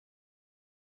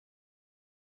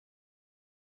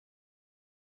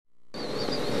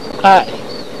Hi,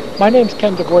 my name's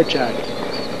Ken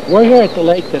Dvorak. We're here at the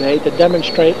lake today to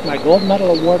demonstrate my Gold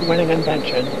Medal Award-winning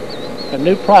invention, a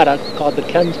new product called the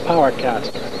Ken's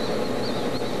PowerCaster.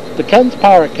 The Ken's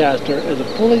PowerCaster is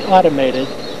a fully automated,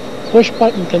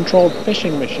 push-button controlled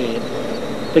fishing machine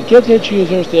that gives its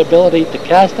users the ability to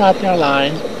cast out their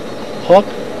line, hook,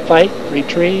 fight,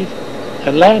 retrieve,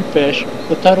 and land fish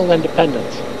with total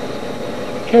independence.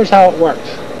 Here's how it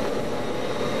works.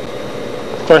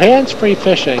 For hands-free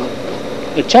fishing,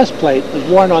 the chest plate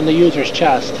is worn on the user's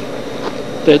chest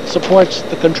that supports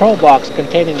the control box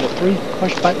containing the 3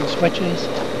 push-button switches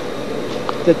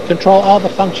that control all the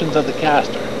functions of the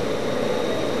caster.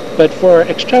 But for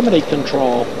extremity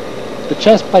control, the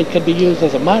chest plate can be used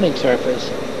as a mounting surface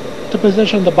to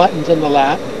position the buttons in the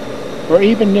lap or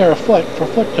even near a foot for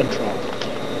foot control.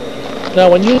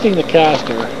 Now when using the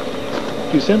caster,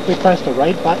 you simply press the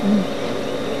right button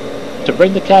to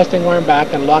bring the casting arm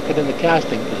back and lock it in the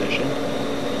casting position.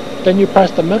 Then you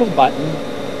press the middle button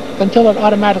until it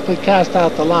automatically casts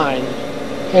out the line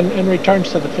and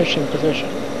returns to the fishing position.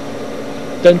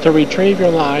 Then to retrieve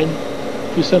your line,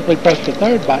 you simply press the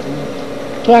third button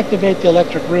to activate the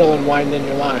electric reel and wind in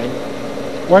your line,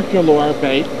 work your lure,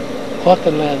 bait, hook,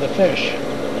 and land the fish.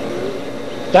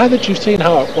 Now that you've seen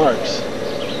how it works,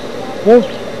 we'll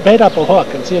bait up a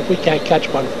hook and see if we can't catch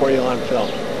one for you on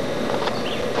film.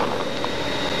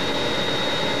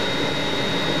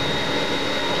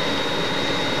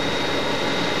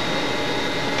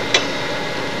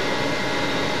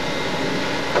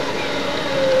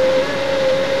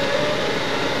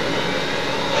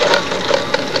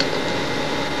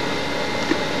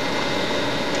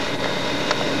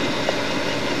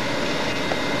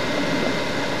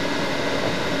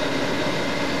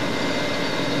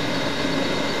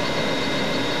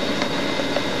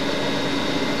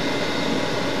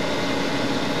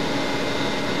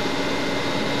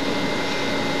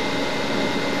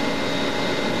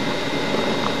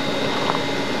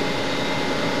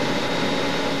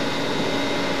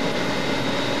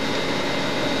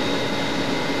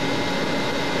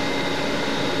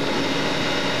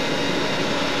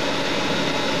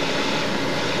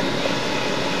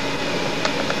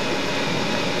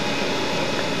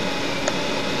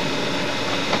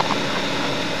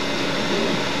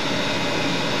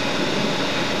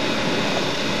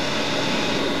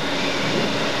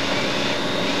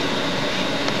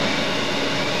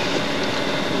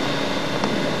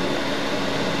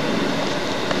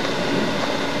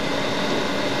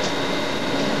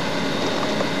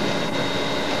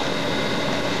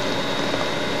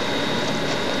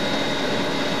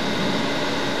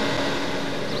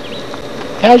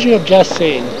 As you have just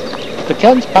seen, the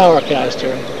Ken's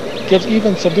PowerCaster gives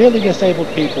even severely disabled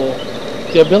people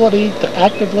the ability to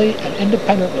actively and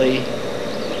independently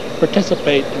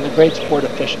participate in the great sport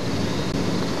of fishing.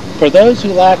 For those who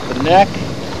lack the neck,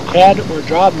 head, or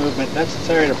jaw movement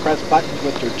necessary to press buttons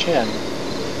with your chin,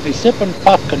 a sip and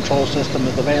puff control system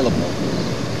is available.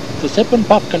 The sip and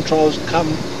puff controls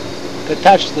come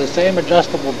attached to the same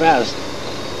adjustable vest,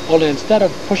 only instead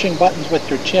of pushing buttons with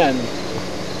your chin,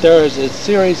 there is a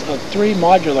series of 3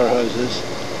 modular hoses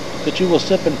that you will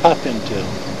sip and puff into.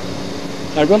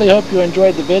 I really hope you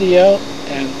enjoyed the video,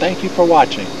 and thank you for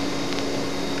watching.